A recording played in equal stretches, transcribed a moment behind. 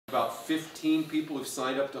15 people who've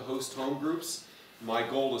signed up to host home groups. My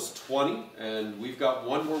goal is 20, and we've got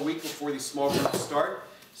one more week before these small groups start.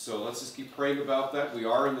 So let's just keep praying about that. We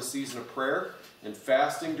are in the season of prayer and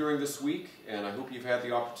fasting during this week, and I hope you've had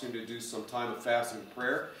the opportunity to do some time of fasting and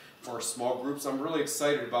prayer for our small groups. I'm really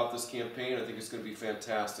excited about this campaign. I think it's going to be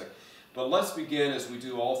fantastic. But let's begin, as we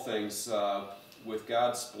do all things, with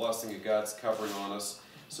God's blessing and God's covering on us.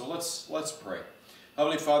 So let's pray.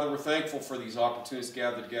 Heavenly Father, we're thankful for these opportunities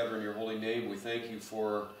gathered together in your holy name. We thank you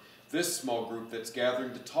for this small group that's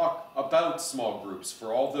gathering to talk about small groups,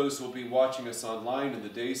 for all those who will be watching us online in the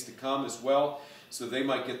days to come as well, so they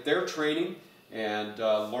might get their training and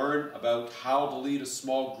learn about how to lead a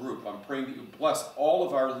small group. I'm praying that you bless all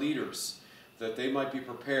of our leaders, that they might be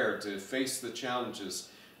prepared to face the challenges.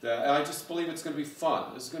 And I just believe it's going to be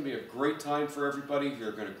fun. This is going to be a great time for everybody.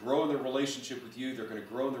 They're going to grow in their relationship with you. They're going to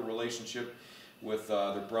grow in their relationship with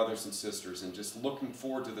their brothers and sisters, and just looking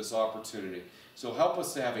forward to this opportunity. So help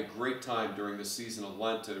us to have a great time during this season of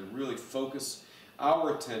Lent, to really focus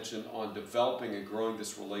our attention on developing and growing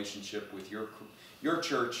this relationship with your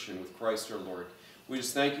church and with Christ our Lord. We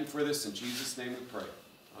just thank you for this. In Jesus' name we pray.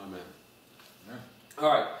 Amen. Amen. All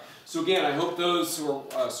right. So again, I hope those who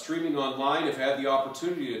are streaming online have had the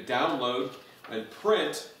opportunity to download and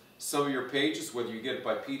print some of your pages, whether you get it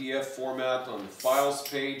by PDF format on the Files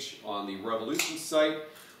page on the Revolution site,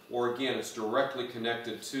 or again, it's directly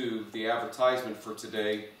connected to the advertisement for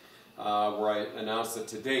today, where I announced that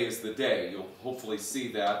today is the day. You'll hopefully see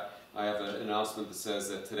that. I have an announcement that says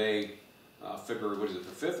that today, February, what is it,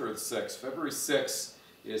 the 5th or the 6th? February 6th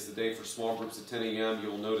is the day for small groups at 10 a.m.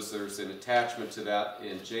 You'll notice there's an attachment to that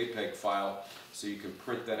in JPEG file, so you can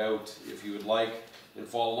print that out if you would like and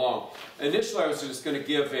follow along. Initially, I was just going to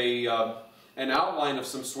give an outline of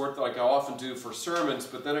some sort, like I often do for sermons,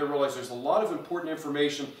 but then I realized there's a lot of important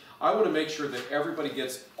information. I want to make sure that everybody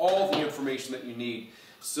gets all the information that you need.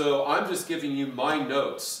 So I'm just giving you my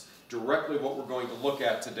notes, directly what we're going to look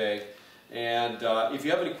at today. And if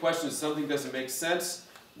you have any questions, something doesn't make sense,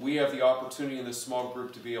 we have the opportunity in this small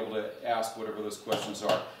group to be able to ask whatever those questions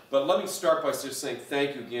are. But let me start by just saying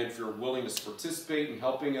thank you again for your willingness to participate in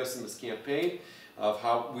helping us in this campaign of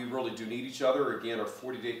how we really do need each other. Again, our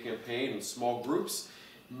 40-day campaign in small groups.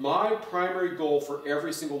 My primary goal for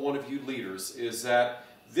every single one of you leaders is that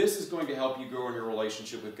this is going to help you grow in your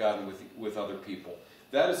relationship with God and with other people.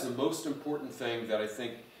 That is the most important thing that I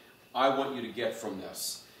think I want you to get from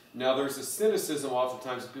this. Now, there's a cynicism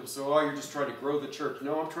oftentimes that people say, oh, you're just trying to grow the church.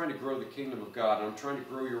 No, I'm trying to grow the kingdom of God. I'm trying to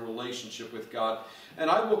grow your relationship with God. And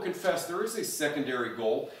I will confess there is a secondary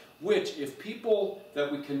goal, which if people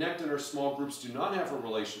that we connect in our small groups do not have a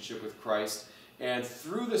relationship with Christ, and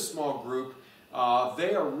through the small group,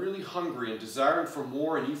 they are really hungry and desiring for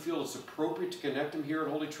more, and you feel it's appropriate to connect them here at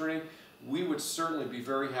Holy Trinity, we would certainly be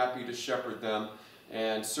very happy to shepherd them,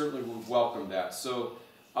 and certainly would welcome that. So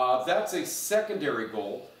that's a secondary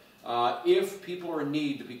goal. If people are in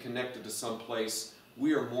need to be connected to some place,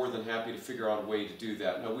 we are more than happy to figure out a way to do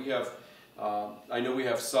that. Now we have, I know we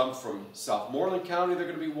have some from Southmoreland County that are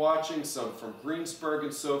going to be watching, some from Greensburg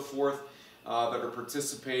and so forth that are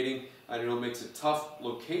participating. I know it makes it tough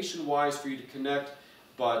location-wise for you to connect,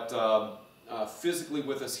 but physically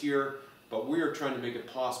with us here, but we are trying to make it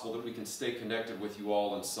possible that we can stay connected with you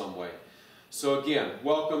all in some way. So again,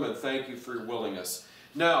 welcome and thank you for your willingness.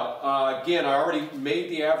 Now, again, I already made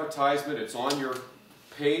the advertisement. It's on your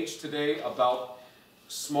page today about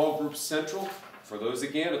Small Group Central. For those,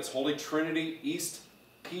 again, it's Holy Trinity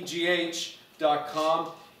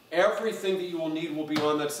EastPGH.com. Everything that you will need will be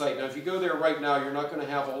on that site. Now, if you go there right now, you're not going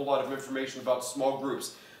to have a whole lot of information about small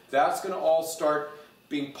groups. That's going to all start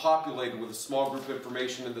being populated with the small group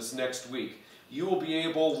information in this next week. You will be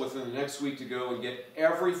able, within the next week, to go and get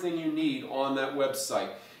everything you need on that website.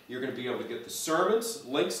 You're going to be able to get the sermons,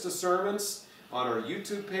 links to sermons on our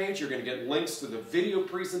YouTube page. You're going to get links to the video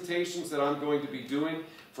presentations that I'm going to be doing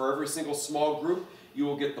for every single small group. You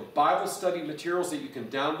will get the Bible study materials that you can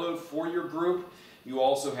download for your group. You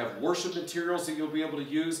also have worship materials that you'll be able to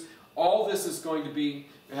use. All this is going to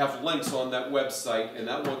have links on that website, and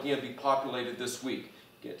that will again be populated this week.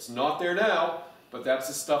 It's not there now, but that's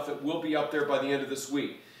the stuff that will be up there by the end of this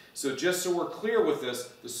week. So just so we're clear with this,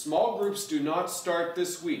 the small groups do not start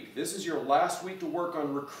this week. This is your last week to work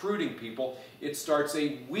on recruiting people. It starts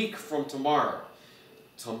a week from tomorrow.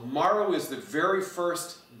 Tomorrow is the very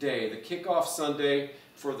first day, the kickoff Sunday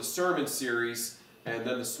for the sermon series, and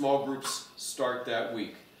then the small groups start that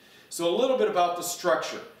week. So a little bit about the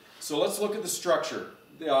structure. So let's look at the structure.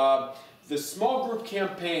 The small group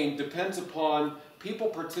campaign depends upon people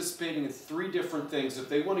participating in 3 different things if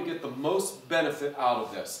they want to get the most benefit out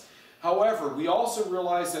of this. However, we also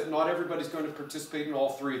realize that not everybody's going to participate in all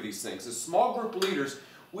three of these things. As small group leaders,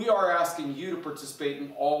 we are asking you to participate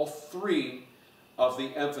in all three of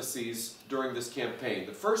the emphases during this campaign.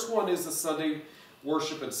 The first one is the Sunday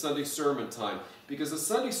worship and Sunday sermon time, because the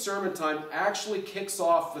Sunday sermon time actually kicks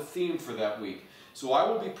off the theme for that week. So I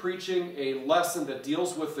will be preaching a lesson that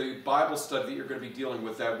deals with the Bible study that you're going to be dealing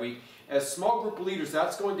with that week. As small group leaders,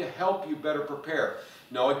 that's going to help you better prepare.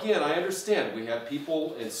 Now again, I understand we have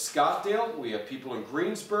people in Scottsdale, we have people in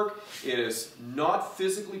Greensburg. It is not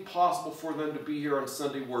physically possible for them to be here on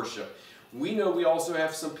Sunday worship. We know we also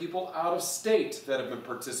have some people out of state that have been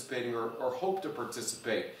participating or hope to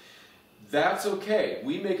participate. That's okay.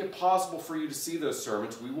 We make it possible for you to see those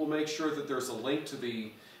sermons. We will make sure that there's a link to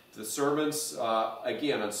the sermons,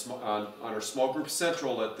 again, on our small group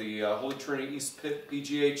central at the Holy Trinity East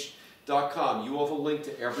PGH.com. You will have a link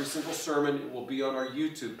to every single sermon. It will be on our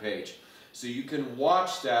YouTube page. So you can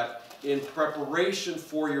watch that in preparation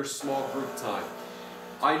for your small group time.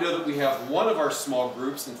 I know that we have one of our small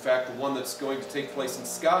groups, in fact the one that's going to take place in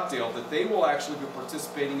Scottsdale, that they will actually be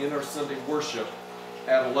participating in our Sunday worship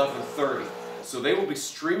at 11:30. So they will be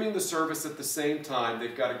streaming the service at the same time.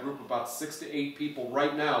 They've got a group of about 6 to 8 people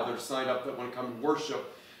right now that are signed up that want to come and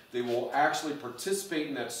worship. They will actually participate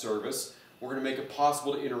in that service. We're going to make it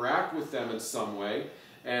possible to interact with them in some way.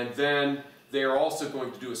 And then they are also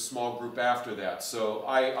going to do a small group after that. So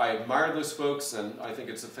I admire those folks, and I think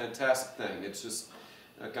it's a fantastic thing. It's just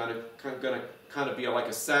going to be like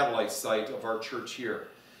a satellite site of our church here.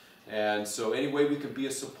 And so any way we can be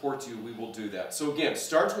a support to you, we will do that. So again,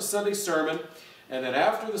 starts with Sunday sermon, and then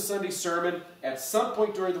after the Sunday sermon, at some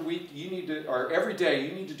point during the week, you need to, or every day,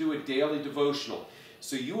 you need to do a daily devotional.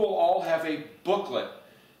 So you will all have a booklet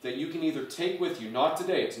that you can either take with you, not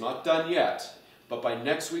today, it's not done yet, but by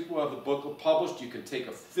next week we'll have the booklet published. You can take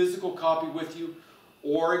a physical copy with you,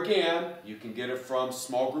 or again, you can get it from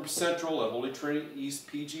Small Group Central at Holy Trinity East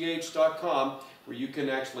PGH.com, where you can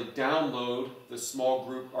actually download the small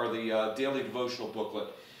group or the daily devotional booklet.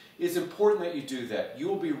 It's important that you do that. You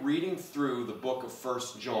will be reading through the book of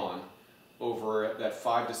 1 John over that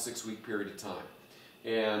 5 to 6 week period of time.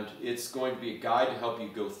 And it's going to be a guide to help you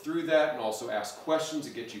go through that and also ask questions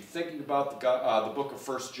to get you thinking about the book of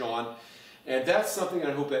 1 John. And that's something I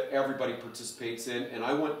hope that everybody participates in. And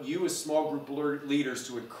I want you as small group leaders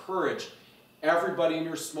to encourage everybody in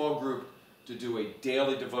your small group to do a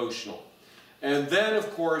daily devotional. And then,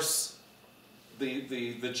 of course,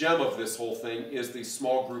 the gem of this whole thing is the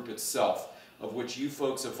small group itself, of which you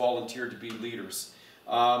folks have volunteered to be leaders.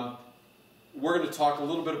 We're going to talk a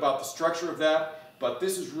little bit about the structure of that, but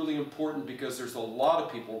this is really important because there's a lot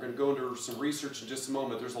of people, we're going to go into some research in just a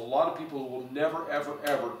moment, there's a lot of people who will never, ever,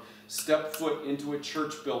 ever step foot into a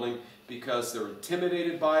church building because they're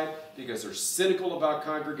intimidated by it, because they're cynical about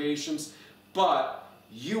congregations, but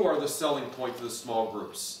you are the selling point to the small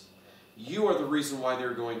groups. You are the reason why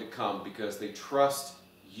they're going to come, because they trust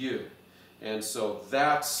you. And so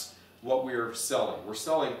that's what we're selling. We're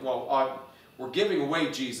selling, well, we're giving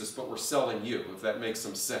away Jesus, but we're selling you, if that makes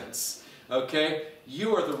some sense. Okay?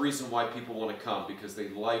 You are the reason why people want to come, because they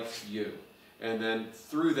like you. And then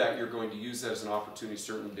through that, you're going to use that as an opportunity,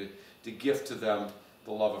 certainly, to gift to them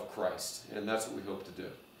the love of Christ. And that's what we hope to do.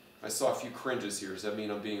 I saw a few cringes here. Does that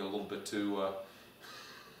mean I'm being a little bit too...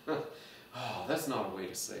 Oh, that's not a way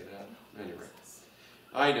to say that. Anyway,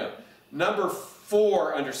 I know. Number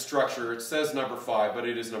 4 under structure, it says number 5, but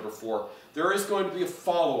it is number 4. There is going to be a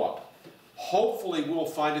follow-up. Hopefully we will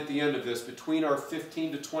find at the end of this, between our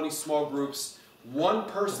 15 to 20 small groups, one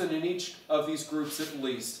person in each of these groups at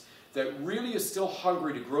least, that really is still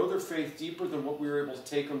hungry to grow their faith deeper than what we were able to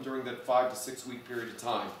take them during that 5 to 6 week period of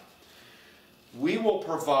time. We will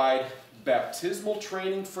provide baptismal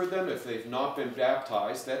training for them if they've not been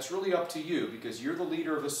baptized. That's really up to you, because you're the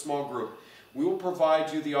leader of a small group. We will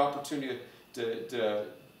provide you the opportunity to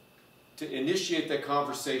initiate that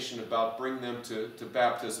conversation about bringing them to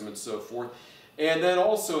baptism and so forth. And then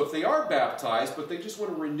also, if they are baptized, but they just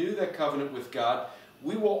want to renew that covenant with God,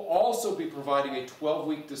 we will also be providing a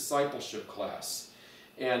 12-week discipleship class.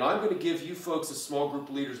 And I'm going to give you folks as small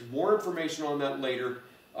group leaders more information on that later.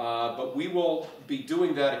 But we will be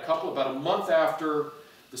doing that about a month after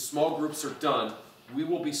the small groups are done. We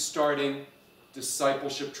will be starting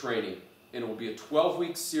discipleship training, and it will be a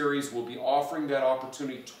 12-week series. We'll be offering that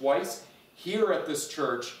opportunity twice here at this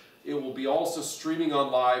church. It will be also streaming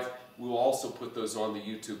on live. We will also put those on the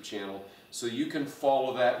YouTube channel, so you can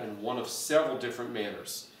follow that in one of several different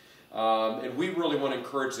manners. And we really want to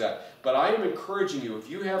encourage that. But I am encouraging you, if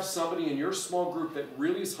you have somebody in your small group that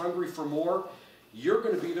really is hungry for more, you're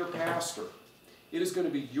going to be their pastor. It is going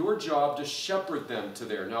to be your job to shepherd them to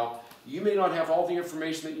there. Now, You may not have all the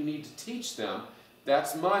information that you need to teach them.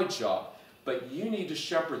 That's my job. But you need to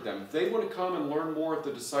shepherd them. If they want to come and learn more at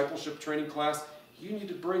the discipleship training class, you need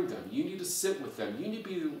to bring them. You need to sit with them. You need to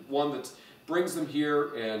be the one that brings them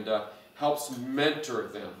here and helps mentor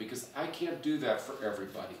them, because I can't do that for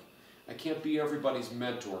everybody. I can't be everybody's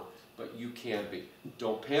mentor, but you can be.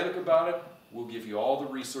 Don't panic about it. We'll give you all the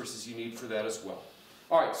resources you need for that as well.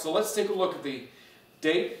 All right, so let's take a look at the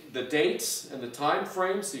dates and the time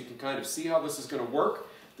frame so you can kind of see how this is going to work.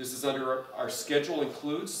 This is under our schedule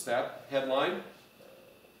includes that headline.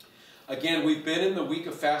 Again, we've been in the week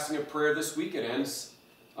of fasting and prayer this week. It ends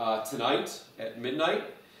tonight at midnight.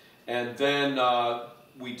 And then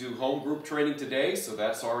we do home group training today, so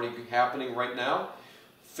that's already happening right now.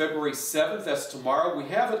 February 7th, that's tomorrow. We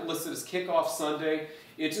have it listed as Kickoff Sunday.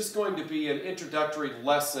 It's just going to be an introductory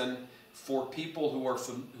lesson for people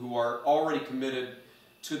who are already committed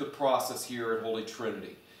to the process here at Holy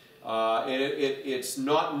Trinity. It's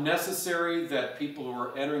not necessary that people who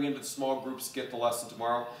are entering into small groups get the lesson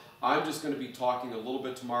tomorrow. I'm just going to be talking a little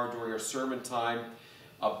bit tomorrow during our sermon time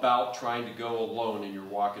about trying to go alone in your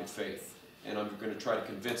walk in faith. And I'm going to try to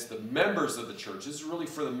convince the members of the church, this is really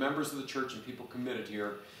for the members of the church and people committed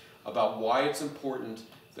here, about why it's important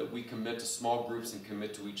that we commit to small groups and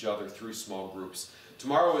commit to each other through small groups.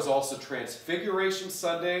 Tomorrow is also Transfiguration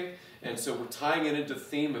Sunday, and so we're tying it into the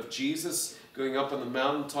theme of Jesus going up on the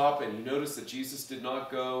mountaintop, and you notice that Jesus did not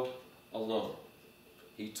go alone.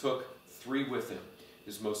 He took 3 with him,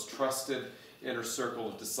 his most trusted inner circle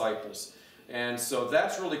of disciples. And so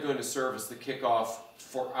that's really going to serve as the kickoff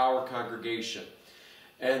for our congregation.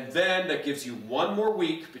 And then that gives you one more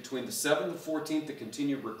week between the 7th and 14th to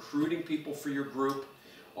continue recruiting people for your group.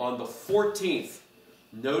 On the 14th,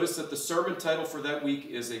 notice that the sermon title for that week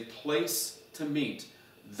is A Place to Meet.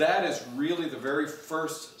 That is really the very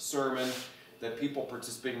first sermon that people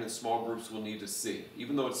participating in small groups will need to see.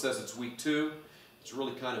 Even though it says it's week 2, it's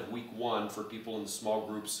really kind of week 1 for people in the small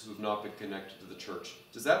groups who have not been connected to the church.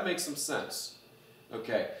 Does that make some sense?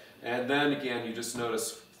 Okay, and then again, you just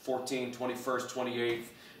notice 14th, 21st, 28th,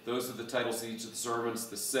 those are the titles of each of the sermons.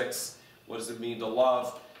 The 6th, what does it mean to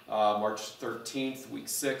love? March 13th, week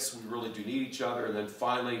 6, we really do need each other. And then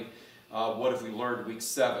finally, what have we learned? Week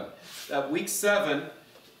 7. That week 7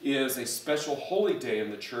 is a special holy day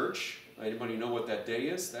in the church. Anybody know what that day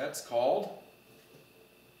is? That's called?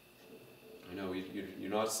 I know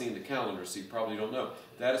you're not seeing the calendar, so you probably don't know.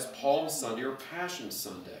 That is Palm Sunday or Passion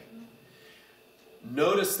Sunday.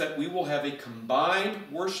 Notice that we will have a combined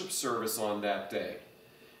worship service on that day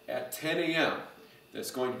at 10 a.m.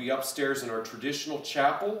 That's going to be upstairs in our traditional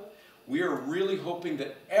chapel. We are really hoping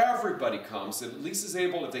that everybody comes and at least is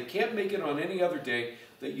able, if they can't make it on any other day,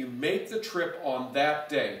 that you make the trip on that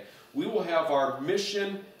day. We will have our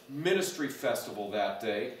Mission Ministry Festival that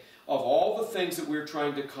day of all the things that we're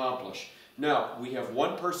trying to accomplish. Now, we have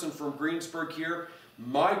one person from Greensburg here.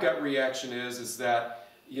 My gut reaction is that,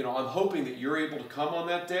 I'm hoping that you're able to come on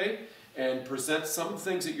that day and present some of the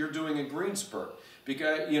things that you're doing in Greensburg.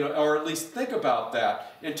 Because, or at least think about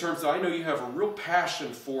that in terms of, I know you have a real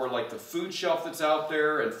passion for like the food shelf that's out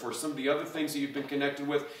there and for some of the other things that you've been connected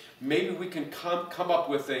with. Maybe we can come up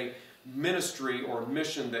with a ministry or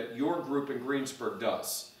mission that your group in Greensburg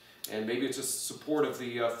does. And maybe it's a support of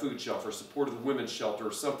the food shelf or support of the women's shelter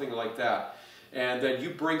or something like that. And then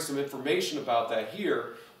you bring some information about that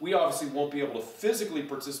here. We obviously won't be able to physically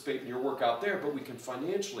participate in your work out there, but we can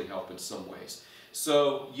financially help in some ways.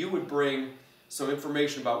 So you would bring some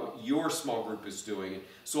information about what your small group is doing.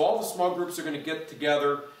 So all the small groups are going to get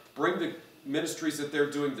together, bring the ministries that they're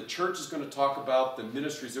doing. The church is going to talk about the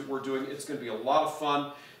ministries that we're doing. It's going to be a lot of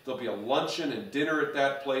fun. There'll be a luncheon and dinner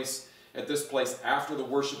at this place after the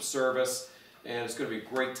worship service, and it's going to be a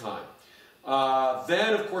great time.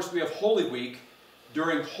 Then, of course, we have Holy Week.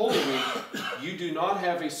 During Holy Week, you do not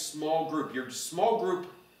have a small group. Your small group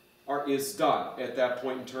is done at that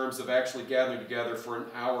point in terms of actually gathering together for an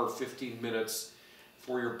hour, 15 minutes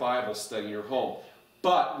for your Bible study in your home.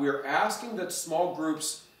 But we're asking that small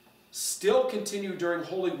groups still continue during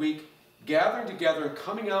Holy Week, gathering together and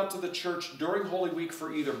coming out to the church during Holy Week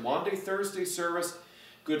for either Maundy, Thursday service,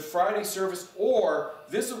 Good Friday service, or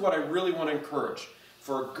this is what I really want to encourage.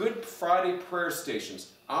 For Good Friday prayer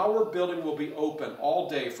stations, our building will be open all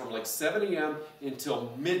day from like 7 a.m.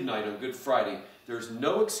 until midnight on Good Friday. There's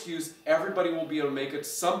no excuse. Everybody will be able to make it. At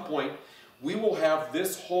some point, we will have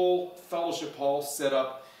this whole fellowship hall set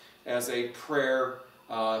up as a prayer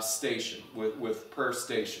station with prayer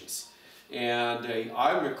stations. And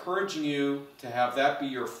I'm encouraging you to have that be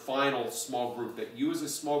your final small group, that you as a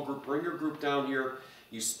small group bring your group down here.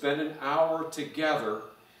 You spend an hour together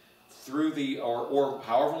through the, or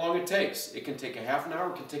however long it takes. It can take a half an hour,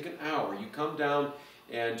 it can take an hour. You come down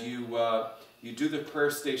and you do the prayer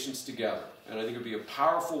stations together. And I think it would be a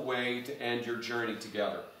powerful way to end your journey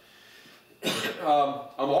together. I'm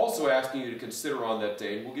also asking you to consider on that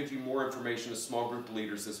day, and we'll give you more information as small group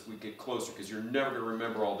leaders as we get closer, because you're never going to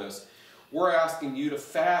remember all this. We're asking you to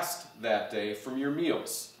fast that day from your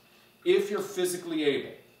meals, if you're physically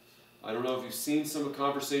able. I don't know if you've seen some of the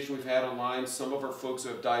conversation we've had online. Some of our folks who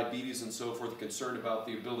have diabetes and so forth are concerned about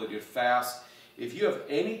the ability to fast. If you have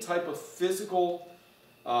any type of physical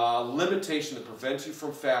limitation that prevents you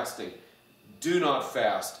from fasting, do not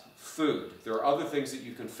fast food. There are other things that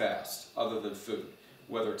you can fast other than food,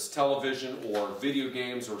 whether it's television or video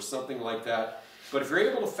games or something like that. But if you're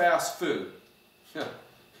able to fast food,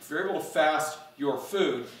 if you're able to fast your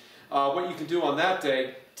food, what you can do on that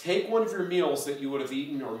day, take one of your meals that you would have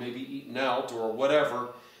eaten or maybe eaten out or whatever,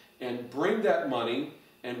 and bring that money,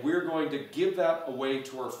 and we're going to give that away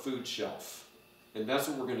to our food shelf. And that's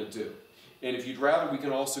what we're going to do. And if you'd rather, we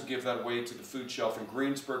can also give that away to the food shelf in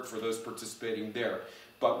Greensburg for those participating there.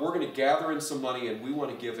 But we're going to gather in some money, and we want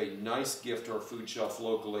to give a nice gift to our food shelf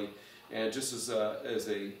locally, and just as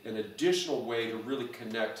an additional way to really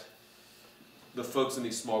connect the folks in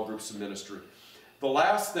these small groups of ministry. The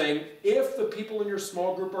last thing, if the people in your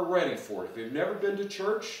small group are ready for it, if they've never been to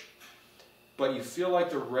church, but you feel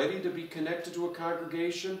like they're ready to be connected to a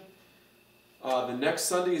congregation, the next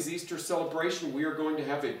Sunday is Easter celebration. We are going to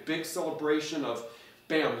have a big celebration of,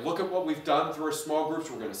 bam, look at what we've done through our small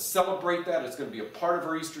groups. We're going to celebrate that. It's going to be a part of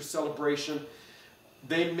our Easter celebration.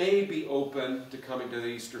 They may be open to coming to the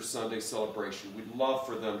Easter Sunday celebration. We'd love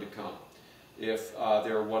for them to come if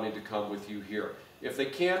they're wanting to come with you here. If they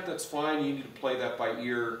can't, that's fine. You need to play that by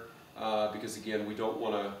ear because, again, we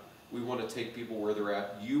want to take people where they're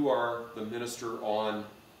at. You are the minister on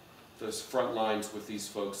those front lines with these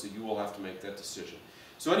folks, so you will have to make that decision.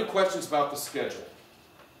 So any questions about the schedule?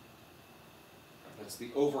 That's the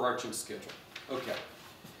overarching schedule. Okay.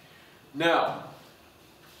 Now,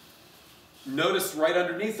 notice right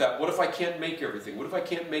underneath that, what if I can't make everything? What if I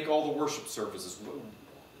can't make all the worship services?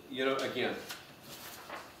 You know, again,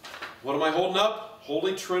 what am I holding up?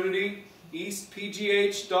 Holy Trinity,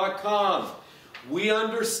 EastPGH.com. We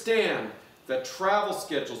understand that travel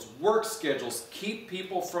schedules, work schedules, keep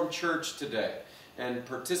people from church today and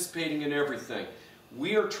participating in everything.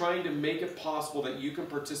 We are trying to make it possible that you can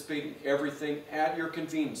participate in everything at your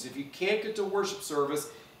convenience. If you can't get to worship service,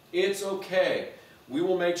 it's okay. We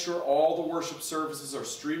will make sure all the worship services are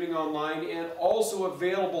streaming online and also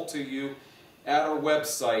available to you at our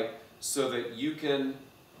website so that you can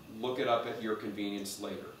look it up at your convenience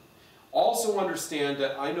later. Also understand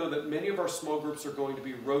that I know that many of our small groups are going to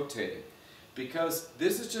be rotating because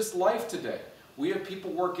this is just life today. We have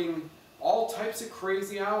people working all types of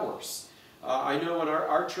crazy hours. I know in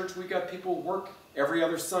our church we got people work every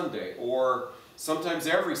other Sunday or sometimes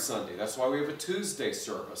every Sunday. That's why we have a Tuesday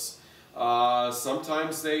service.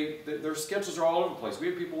 Sometimes their schedules are all over the place. We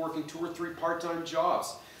have people working 2 or 3 part-time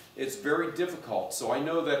jobs. It's very difficult. So I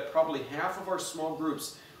know that probably half of our small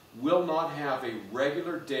groups will not have a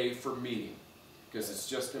regular day for meeting because it's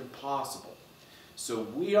just impossible. So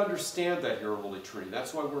we understand that here at Holy Trinity.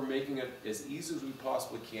 That's why we're making it as easy as we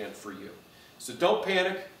possibly can for you. So don't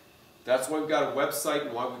panic. That's why we've got a website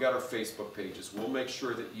and why we've got our Facebook pages. We'll make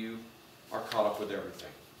sure that you are caught up with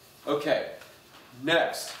everything. Okay,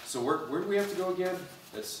 next. So where do we have to go again?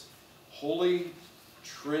 It's Holy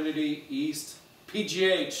Trinity East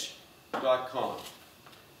PGH.com.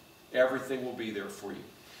 Everything will be there for you.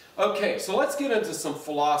 Okay, so let's get into some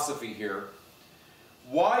philosophy here.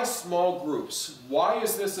 Why small groups? Why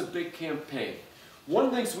is this a big campaign? One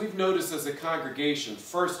of the things we've noticed as a congregation,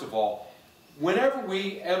 first of all, whenever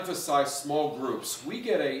we emphasize small groups, we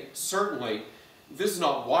get certainly, this is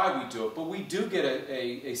not why we do it, but we do get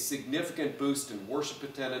a significant boost in worship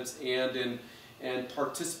attendance and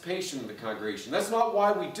participation in the congregation. That's not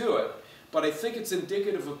why we do it, but I think it's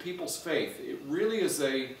indicative of people's faith. It really is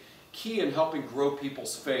a key in helping grow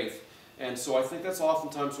people's faith, and so I think that's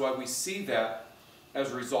oftentimes why we see that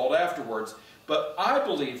as a result afterwards. But I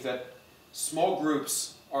believe that small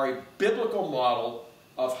groups are a biblical model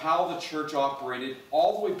of how the church operated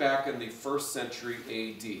all the way back in the 1st century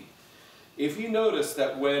AD. If you notice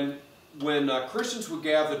that when Christians would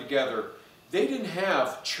gather together, they didn't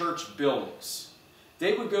have church buildings.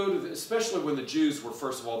 They would go to, especially when the Jews were,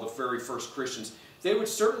 first of all, the very first Christians, they would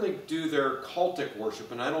certainly do their cultic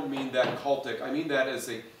worship, and I don't mean that cultic, I mean that as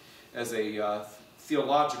a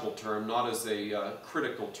theological term, not as a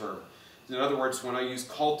critical term. In other words, when I use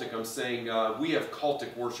cultic, I'm saying we have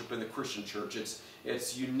cultic worship in the Christian church.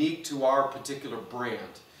 It's unique to our particular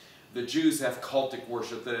brand. The Jews have cultic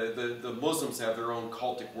worship. The Muslims have their own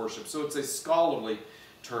cultic worship. So it's a scholarly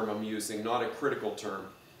term I'm using, not a critical term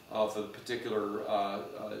of a particular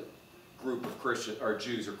group of Christians or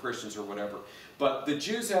Jews or Christians or whatever. But the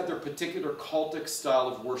Jews had their particular cultic style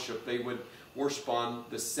of worship. They would worship on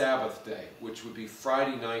the Sabbath day, which would be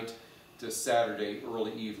Friday night to Saturday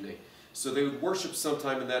early evening. So they would worship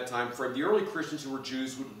sometime in that time frame. The early Christians who were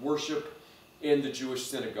Jews would worship in the Jewish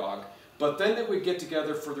synagogue. But then they would get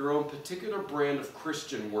together for their own particular brand of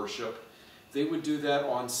Christian worship. They would do that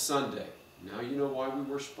on Sunday. Now you know why we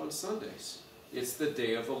worship on Sundays. It's the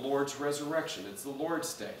day of the Lord's resurrection. It's the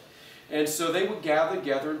Lord's Day. And so they would gather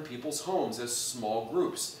together in people's homes as small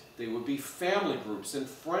groups. They would be family groups and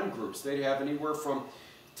friend groups. They'd have anywhere from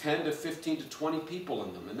 10 to 15 to 20 people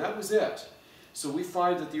in them, and that was it. So we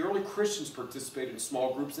find that the early Christians participated in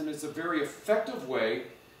small groups, and it's a very effective way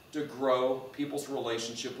to grow people's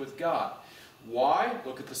relationship with God. Why?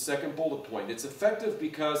 Look at the second bullet point. It's effective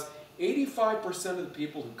because 85% of the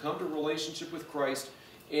people who come to a relationship with Christ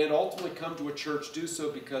and ultimately come to a church do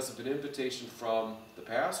so because of an invitation from the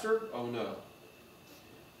pastor? Oh no.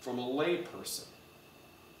 From a lay person.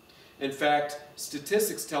 In fact,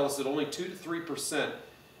 statistics tell us that only 2 to 3%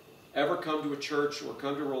 ever come to a church or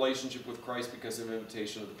come to a relationship with Christ because of an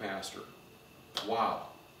invitation of the pastor. Wow.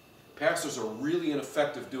 Pastors are really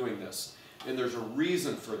ineffective doing this, and there's a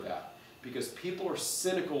reason for that, because people are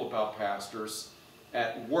cynical about pastors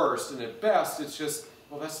at worst, and at best it's just,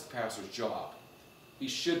 well, that's the pastor's job. He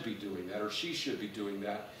should be doing that, or she should be doing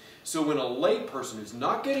that. So when a lay person who's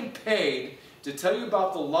not getting paid to tell you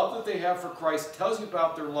about the love that they have for Christ tells you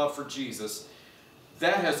about their love for Jesus,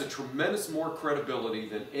 that has a tremendous more credibility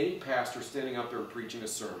than any pastor standing up there and preaching a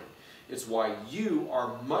sermon. It's why you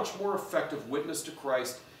are much more effective witness to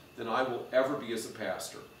Christ than I will ever be as a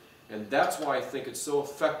pastor. And that's why I think it's so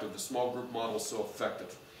effective. The small group model is so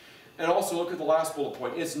effective. And also look at the last bullet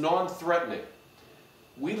point. It's non-threatening.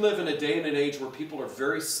 We live in a day and an age where people are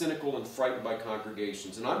very cynical and frightened by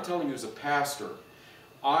congregations. And I'm telling you as a pastor,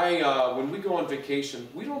 when we go on vacation,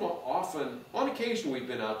 we don't often, on occasion we've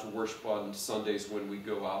been out to worship on Sundays when we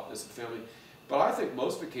go out as a family, but I think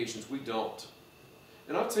most vacations we don't.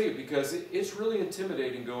 And I'll tell you, because it's really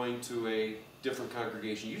intimidating going to a different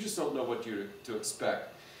congregation. You just don't know what to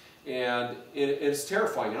expect. And it's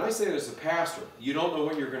terrifying. And I say that as a pastor, you don't know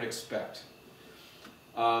what you're going to expect.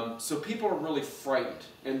 So people are really frightened.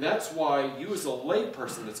 And that's why you as a lay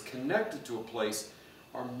person that's connected to a place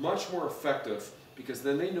are much more effective, because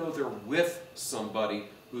then they know they're with somebody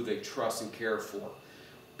who they trust and care for.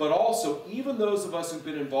 But also, even those of us who've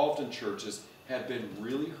been involved in churches have been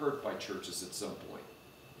really hurt by churches at some point.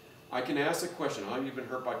 I can ask a question, how many of you have been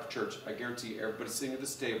hurt by church? I guarantee everybody sitting at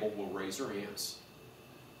this table will raise their hands.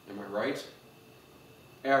 Am I right?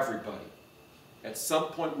 Everybody. At some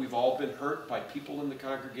point we've all been hurt by people in the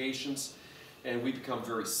congregations, and we become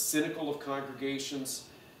very cynical of congregations,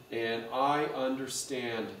 and I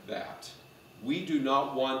understand that. We do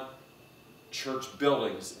not want church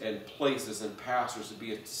buildings and places and pastors to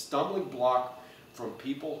be a stumbling block from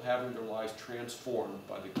people having their lives transformed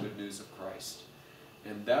by the good news of Christ.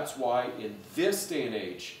 And that's why in this day and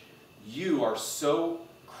age, you are so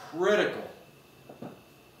critical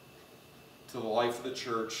to the life of the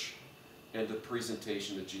church and the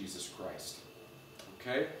presentation of Jesus Christ.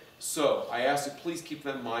 Okay? So, I ask you, please keep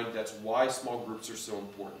that in mind. That's why small groups are so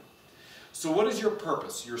important. So what is your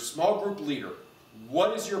purpose? You're a small group leader.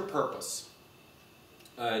 What is your purpose?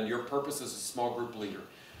 And your purpose as a small group leader.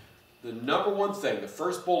 The number one thing, the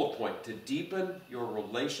first bullet point, to deepen your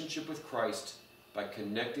relationship with Christ by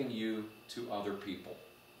connecting you to other people.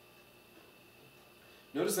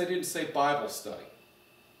 Notice I didn't say Bible study.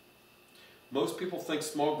 Most people think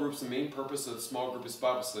small groups, the main purpose of the small group is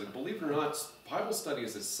Bible study. Believe it or not, Bible study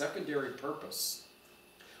is a secondary purpose.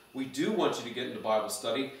 We do want you to get into Bible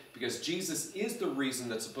study because Jesus is the reason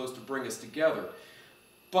that's supposed to bring us together.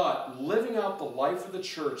 But living out the life of the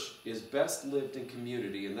church is best lived in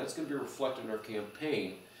community, and that's going to be reflected in our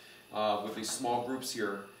campaign with these small groups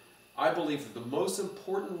here. I believe that the most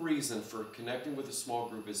important reason for connecting with a small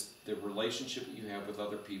group is the relationship that you have with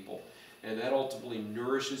other people. And that ultimately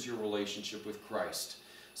nourishes your relationship with Christ.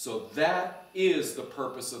 So that is the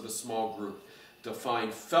purpose of the small group. To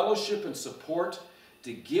find fellowship and support,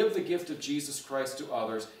 to give the gift of Jesus Christ to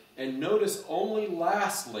others, and notice only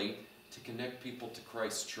lastly, to connect people to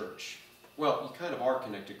Christ's church. Well, you kind of are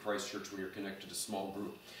connected to Christ's church when you're connected to a small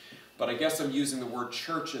group. But I guess I'm using the word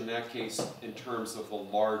church in that case in terms of the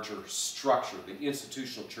larger structure, the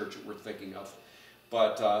institutional church that we're thinking of.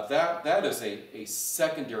 But that is a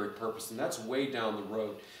secondary purpose, and that's way down the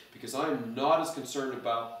road, because I'm not as concerned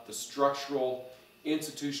about the structural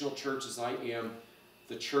institutional church as I am,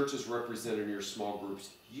 the church is represented in your small groups.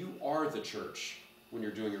 You are the church when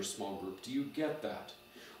you're doing your small group. Do you get that?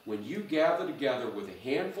 When you gather together with a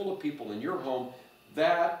handful of people in your home,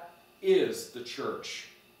 that is the church.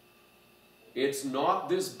 It's not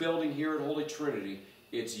this building here at Holy Trinity.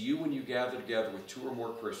 It's you when you gather together with 2 or more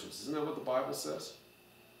Christians. Isn't that what the Bible says?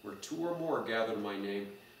 Where 2 or more are gathered in my name,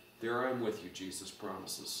 there I am with you, Jesus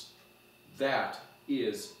promises. That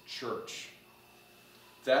is church.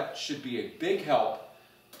 That should be a big help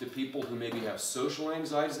to people who maybe have social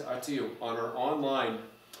anxieties. I tell you, on our online,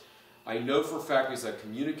 I know for a fact, as I've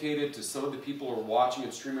communicated to some of the people who are watching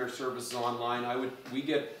and streaming our services online, we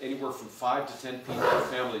get anywhere from 5 to 10 people,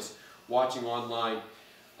 families watching online.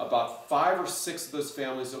 About 5 or 6 of those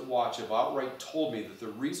families that watch have outright told me that the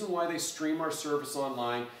reason why they stream our service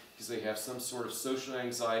online is they have some sort of social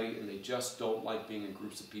anxiety and they just don't like being in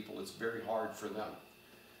groups of people. It's very hard for them.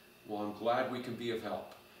 Well, I'm glad we can be of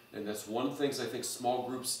help. And that's one of the things I think small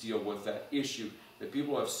groups deal with, that issue that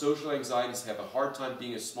people who have social anxieties have a hard time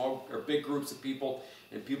being in small or big groups of people,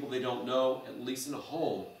 and people they don't know, at least in a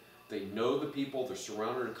home. They know the people, they're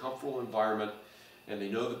surrounded in a comfortable environment, and they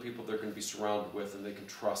know the people they're going to be surrounded with, and they can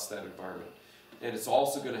trust that environment. And it's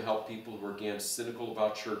also going to help people who are, again, cynical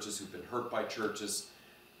about churches, who've been hurt by churches.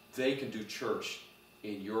 They can do church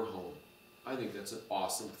in your home. I think that's an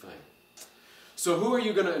awesome thing. So who are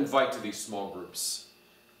you going to invite to these small groups?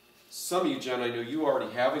 Some of you, Jen, I know you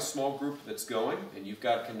already have a small group that's going, and you've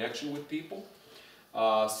got a connection with people.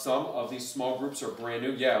 Some of these small groups are brand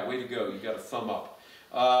new. Yeah, way to go. You got a thumb up.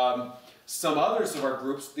 Some others of our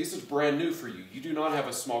groups, this is brand new for you. You do not have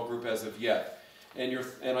a small group as of yet.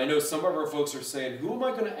 And I know some of our folks are saying, who am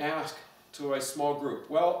I going to ask to a small group?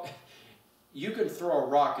 Well, you can throw a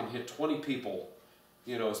rock and hit 20 people,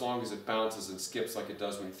 you know, as long as it bounces and skips like it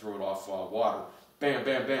does when you throw it off water. Bam,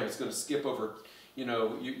 bam, bam. It's going to skip over. You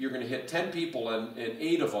know, you're going to hit 10 people, and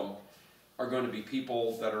 8 of them are going to be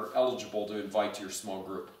people that are eligible to invite to your small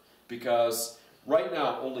group. Because right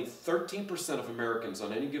now, only 13% of Americans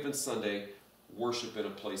on any given Sunday worship in a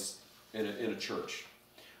place, in a church.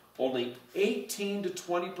 Only 18 to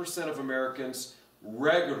 20% of Americans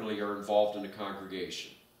regularly are involved in a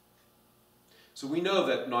congregation. So we know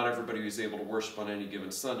that not everybody is able to worship on any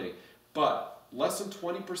given Sunday, but less than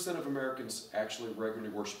 20% of Americans actually regularly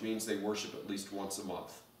worship, means they worship at least once a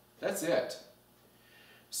month. That's it.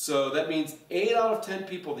 So that means 8 out of 10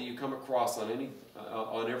 people that you come across on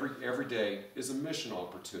every day is a mission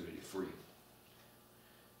opportunity for you.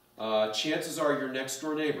 Chances are your next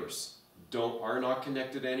door neighbors are not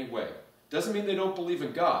connected anyway. Doesn't mean they don't believe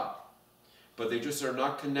in God, but they just are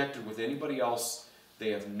not connected with anybody else.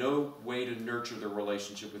 They have no way to nurture their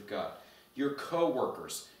relationship with God. Your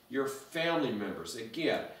co-workers, your family members.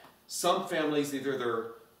 Again, some families,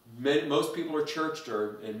 most people are churched,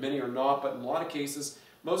 and many are not, but in a lot of cases,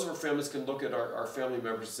 most of our families can look at our family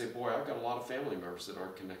members and say, boy, I've got a lot of family members that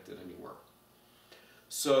aren't connected anywhere.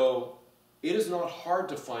 So it is not hard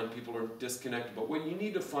to find people who are disconnected, but what you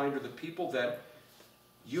need to find are the people that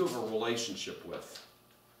you have a relationship with.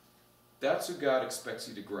 That's who God expects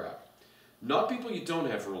you to grab. Not people you don't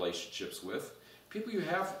have relationships with, people you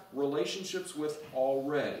have relationships with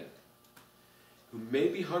already, who may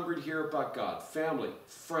be hungry to hear about God. Family,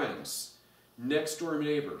 friends, next door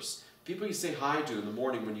neighbors, people you say hi to in the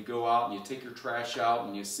morning when you go out and you take your trash out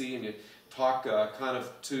and you see and you talk kind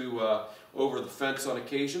of to over the fence on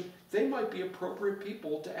occasion. They might be appropriate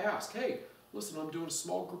people to ask, hey, listen, I'm doing a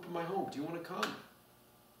small group in my home. Do you want to come?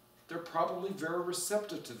 They're probably very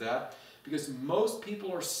receptive to that, because most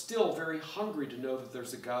people are still very hungry to know that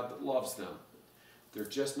there's a God that loves them. They're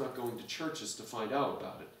just not going to churches to find out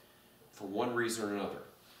about it for one reason or another.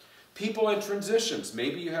 People in transitions.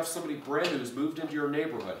 Maybe you have somebody brand new who's moved into your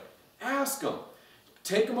neighborhood. Ask them.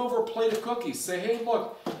 Take them over a plate of cookies. Say, hey,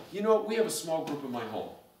 look, you know, we have a small group in my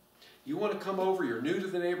home. You want to come over, you're new to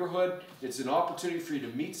the neighborhood, it's an opportunity for you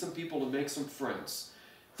to meet some people and make some friends.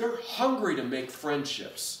 They're hungry to make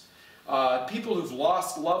friendships. People who've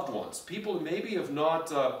lost loved ones, people who maybe have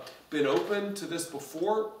not been open to this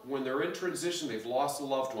before. When they're in transition, they've lost a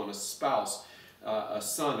loved one, a spouse, a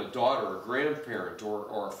son, a daughter, a grandparent,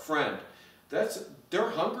 or a friend. They're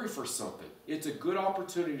hungry for something. It's a good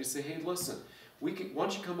opportunity to say, hey, listen, why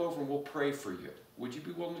don't you come over and we'll pray for you. Would you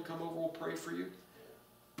be willing to come over and we'll pray for you?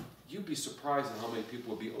 You'd be surprised at how many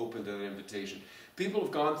people would be open to that invitation. People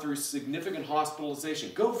have gone through significant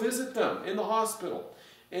hospitalization. Go visit them in the hospital.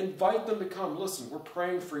 Invite them to come. Listen, we're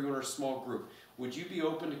praying for you in our small group. Would you be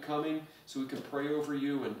open to coming so we can pray over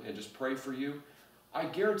you and just pray for you? I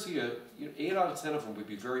guarantee you, 8 out of 10 of them would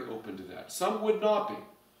be very open to that. Some would not be.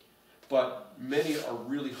 But many are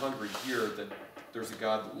really hungry here that there's a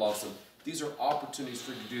God that loves them. These are opportunities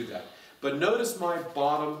for you to do that. But notice my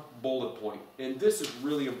bottom bullet point, and this is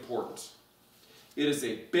really important. It is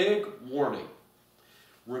a big warning.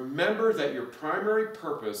 Remember that your primary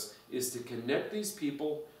purpose is to connect these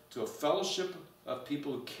people to a fellowship of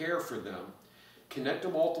people who care for them, connect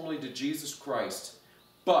them ultimately to Jesus Christ,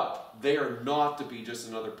 but they are not to be just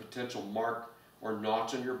another potential mark or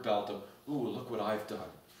notch on your belt of, ooh, look what I've done.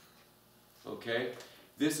 Okay?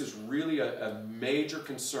 This is really a major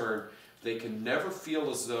concern. They can never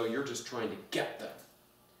feel as though you're just trying to get them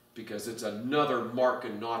because it's another mark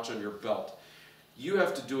and notch on your belt. You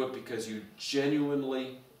have to do it because you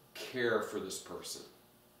genuinely care for this person.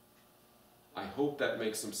 I hope that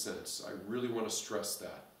makes some sense. I really want to stress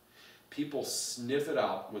that. People sniff it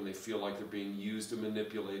out when they feel like they're being used and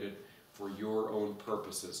manipulated for your own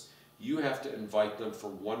purposes. You have to invite them for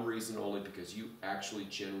one reason only, because you actually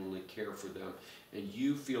genuinely care for them and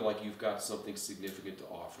you feel like you've got something significant to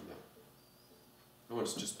offer them. I want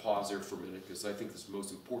to just pause there for a minute because I think this is the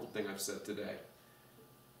most important thing I've said today.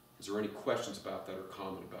 Is there any questions about that or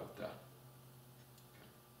comment about that?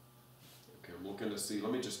 Okay, I'm looking to see.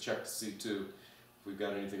 Let me just check to see too if we've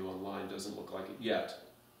got anything online. Doesn't look like it yet.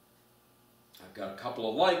 I've got a couple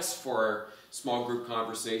of likes for our small group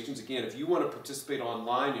conversations. Again, if you want to participate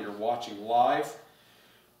online and you're watching live,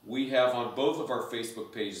 we have on both of our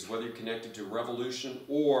Facebook pages, whether you're connected to Revolution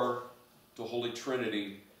or to Holy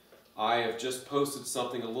Trinity, I have just posted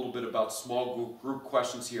something a little bit about small group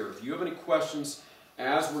questions here. If you have any questions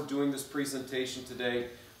as we're doing this presentation today,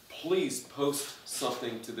 please post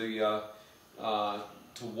something to the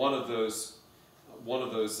to one of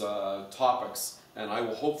those topics, and I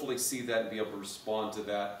will hopefully see that and be able to respond to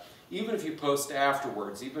that. Even if you post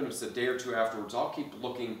afterwards, even if it's a day or two afterwards, I'll keep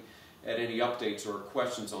looking at any updates or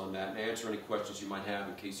questions on that and answer any questions you might have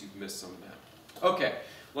in case you've missed some of that. Okay,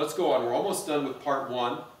 let's go on. We're almost done with part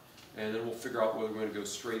one, and then we'll figure out whether we're going to go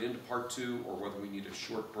straight into part two or whether we need a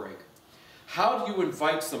short break. How do you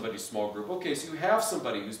invite somebody to small group? Okay, so you have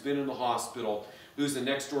somebody who's been in the hospital, who's a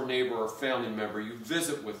next door neighbor or family member. You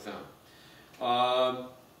visit with them.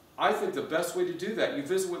 I think the best way to do that, you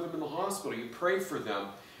visit with them in the hospital, you pray for them,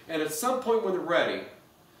 and at some point when they're ready,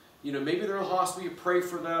 you know, maybe they're in the hospital, you pray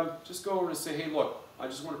for them, just go over and say, hey, look, I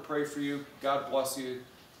just want to pray for you, God bless you,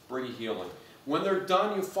 bring you healing. When they're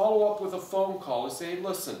done, you follow up with a phone call and say, hey,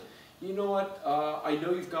 listen, you know what, I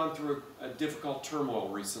know you've gone through a difficult turmoil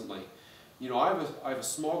recently. You know, I have a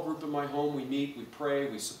small group in my home, we meet, we pray,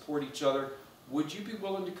 we support each other. Would you be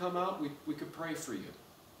willing to come out? We could pray for you.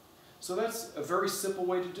 So that's a very simple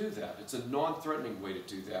way to do that. It's a non-threatening way to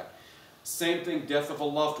do that. Same thing, death of a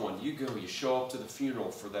loved one. You go, you show up to the funeral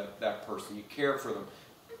for that person. You care for them.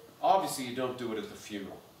 Obviously, you don't do it at the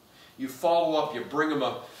funeral. You follow up, you bring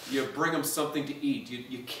them something to eat.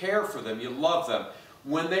 You care for them, you love them.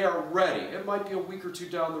 When they are ready, it might be a week or two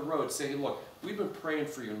down the road, say, hey, look, we've been praying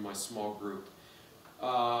for you in my small group.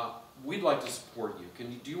 We'd like to support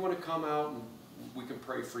you. Do you want to come out and we can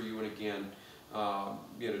pray for you? And again,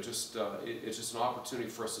 you know, it's just an opportunity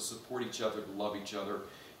for us to support each other, to love each other,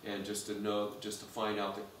 and just to find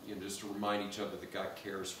out that, you know, just to remind each other that God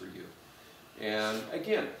cares for you. And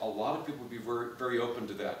again, a lot of people would be very, very open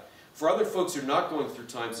to that. For other folks who are not going through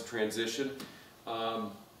times of transition,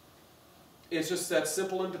 it's just that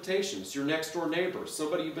simple invitation. It's your next door neighbor,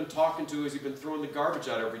 somebody you've been talking to as you've been throwing the garbage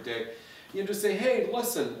out every day. You know, just say, hey,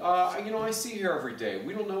 listen, you know, I see you here every day.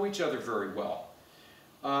 We don't know each other very well.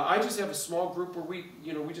 I just have a small group where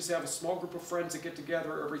we just have a small group of friends that get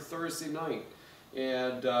together every Thursday night.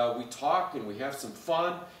 And we talk and we have some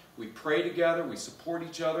fun. We pray together. We support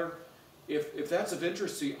each other. If that's of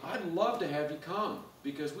interest to you, I'd love to have you come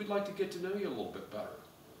because we'd like to get to know you a little bit better.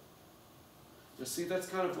 You see, that's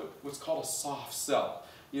kind of what's called a soft sell.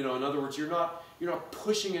 You know, in other words, you're not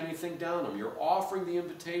pushing anything down them. You're offering the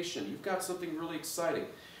invitation. You've got something really exciting.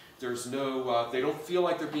 There's no, they don't feel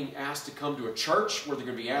like they're being asked to come to a church where they're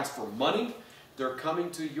going to be asked for money. They're coming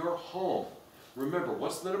to your home. Remember,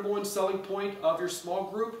 what's the number one selling point of your small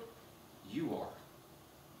group? You are.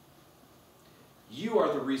 You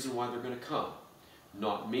are the reason why they're going to come.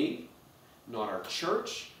 Not me, not our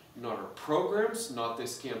church, not our programs, not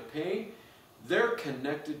this campaign. They're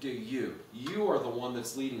connected to you. You are the one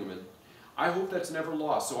that's leading them. And I hope that's never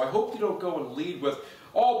lost. So I hope you don't go and lead with,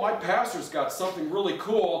 oh, my pastor's got something really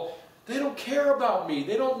cool. They don't care about me.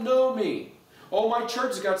 They don't know me. Oh, my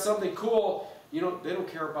church's got something cool. You know, they don't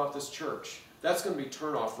care about this church. That's going to be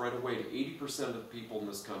turned off right away to 80% of the people in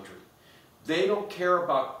this country. They don't care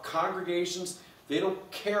about congregations. They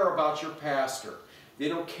don't care about your pastor. They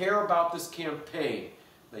don't care about this campaign.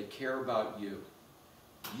 They care about you.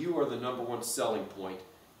 You are the number one selling point.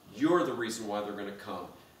 You're the reason why they're going to come.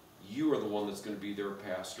 You are the one that's going to be their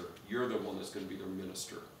pastor. You're the one that's going to be their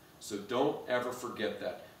minister. So don't ever forget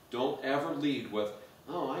that. Don't ever lead with,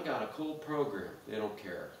 oh, I got a cool program. They don't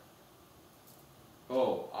care.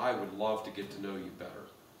 Oh, I would love to get to know you better.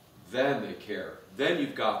 Then they care. Then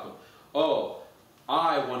you've got them. Oh,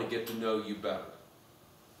 I want to get to know you better.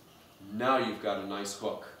 Now you've got a nice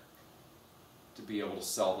hook to be able to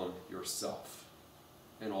sell them yourself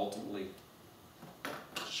and ultimately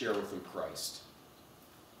share with them Christ.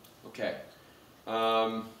 Okay.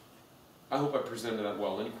 I hope I presented that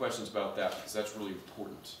well. Any questions about that? Because that's really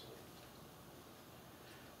important.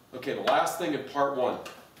 Okay, the last thing in part 1.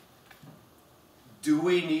 Do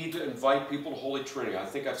we need to invite people to Holy Trinity? I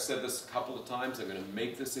think I've said this a couple of times. I'm going to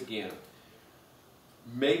make this again.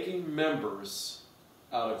 Making members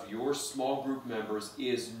out of your small group members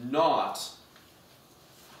is not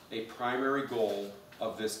a primary goal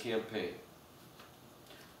of this campaign.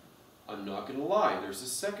 I'm not going to lie, there's a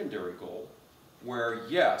secondary goal where,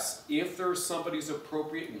 yes, if there's somebody who's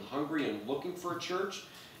appropriate and hungry and looking for a church,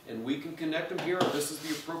 and we can connect them here, and this is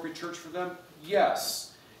the appropriate church for them,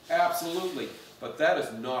 yes, absolutely. But that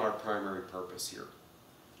is not our primary purpose here.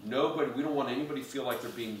 We don't want anybody to feel like they're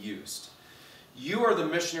being used. You are the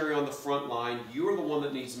missionary on the front line. You are the one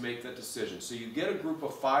that needs to make that decision. So you get a group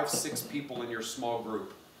of 5, 6 people in your small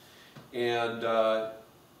group, and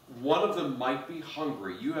one of them might be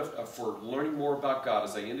hungry. You have for learning more about God,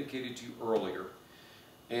 as I indicated to you earlier,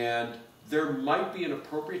 and there might be an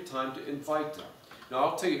appropriate time to invite them. Now,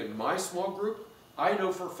 I'll tell you, in my small group, I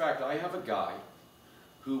know for a fact I have a guy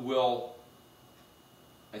who will,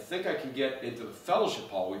 I think I can get into the fellowship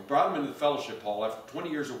hall. We brought him into the fellowship hall. After 20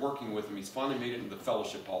 years of working with him, he's finally made it into the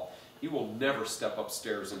fellowship hall. He will never step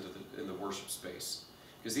upstairs into the worship space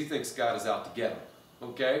because he thinks God is out to get him,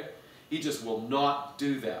 okay? He just will not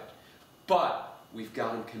do that. But we've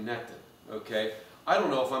got him connected, okay? I don't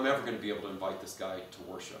know if I'm ever going to be able to invite this guy to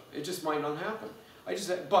worship. It just might not happen.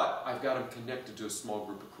 But I've got him connected to a small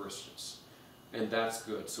group of Christians, and that's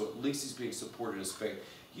good. So at least he's being supported in his faith.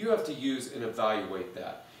 You have to use and evaluate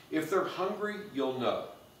that. If they're hungry, you'll know.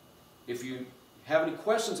 If you have any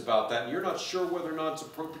questions about that and you're not sure whether or not it's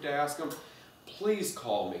appropriate to ask them, please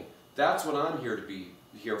call me. That's what I'm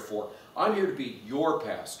here for. I'm here to be your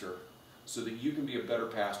pastor so that you can be a better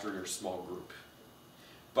pastor in your small group.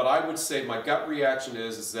 But I would say my gut reaction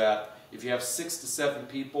is that if you have 6 to 7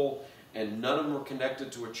 people and none of them are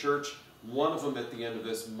connected to a church, one of them at the end of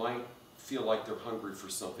this might feel like they're hungry for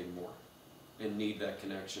something more and need that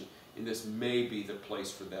connection. And this may be the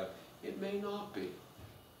place for that. It may not be.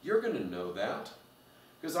 You're going to know that.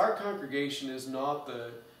 Because our congregation is not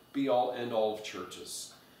the be-all, end-all of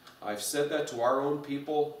churches. I've said that to our own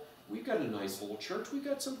people. We've got a nice little church. We've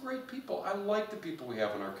got some great people. I like the people we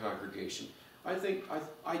have in our congregation. I think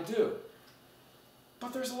I do.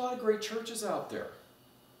 But there's a lot of great churches out there.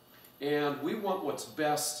 And we want what's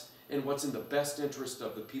best and what's in the best interest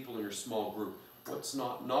of the people in your small group. What's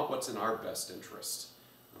not what's in our best interest.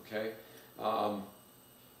 Okay?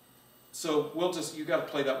 So you got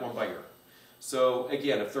to play that one by ear. So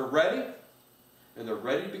again, if they're ready, and they're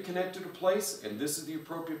ready to be connected to a place, and this is the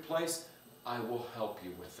appropriate place, I will help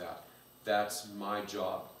you with that. That's my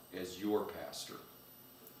job as your pastor.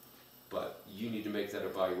 But you need to make that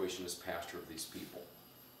evaluation as pastor of these people.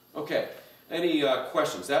 Okay, any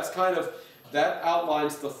questions? That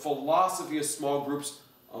outlines the philosophy of small groups,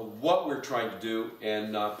 what we're trying to do,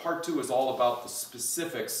 and part 2 is all about the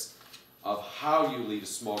specifics of how you lead a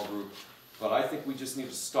small group. But I think we just need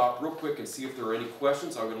to stop real quick and see if there are any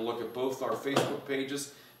questions. I'm going to look at both our Facebook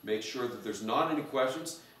pages, make sure that there's not any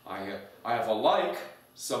questions. I have a like.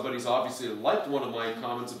 Somebody's obviously liked one of my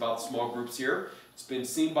comments about small groups here. It's been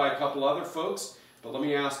seen by a couple other folks. But let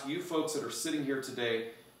me ask you folks that are sitting here today,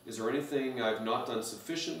 is there anything I've not done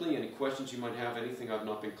sufficiently? Any questions you might have? Anything I've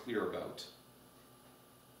not been clear about?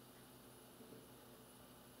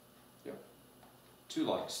 Yep. 2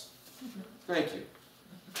 likes. Thank you.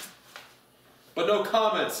 But no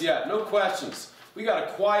comments yet, no questions. We got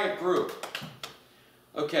a quiet group.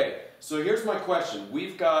 Okay, so here's my question.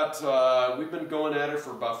 We've been going at it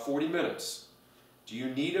for about 40 minutes. Do you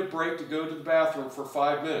need a break to go to the bathroom for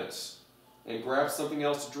 5 minutes and grab something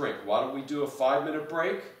else to drink? Why don't we do a 5-minute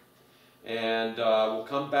break and we'll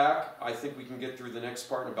come back. I think we can get through the next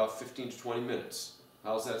part in about 15 to 20 minutes.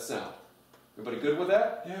 How's that sound? Everybody good with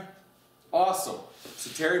that? Yeah. Awesome. So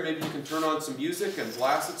Terry, maybe you can turn on some music and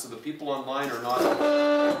blast it so the people online are not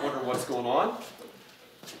wondering what's going on.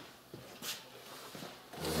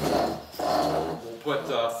 We'll put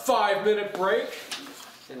a 5-minute break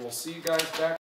and we'll see you guys back.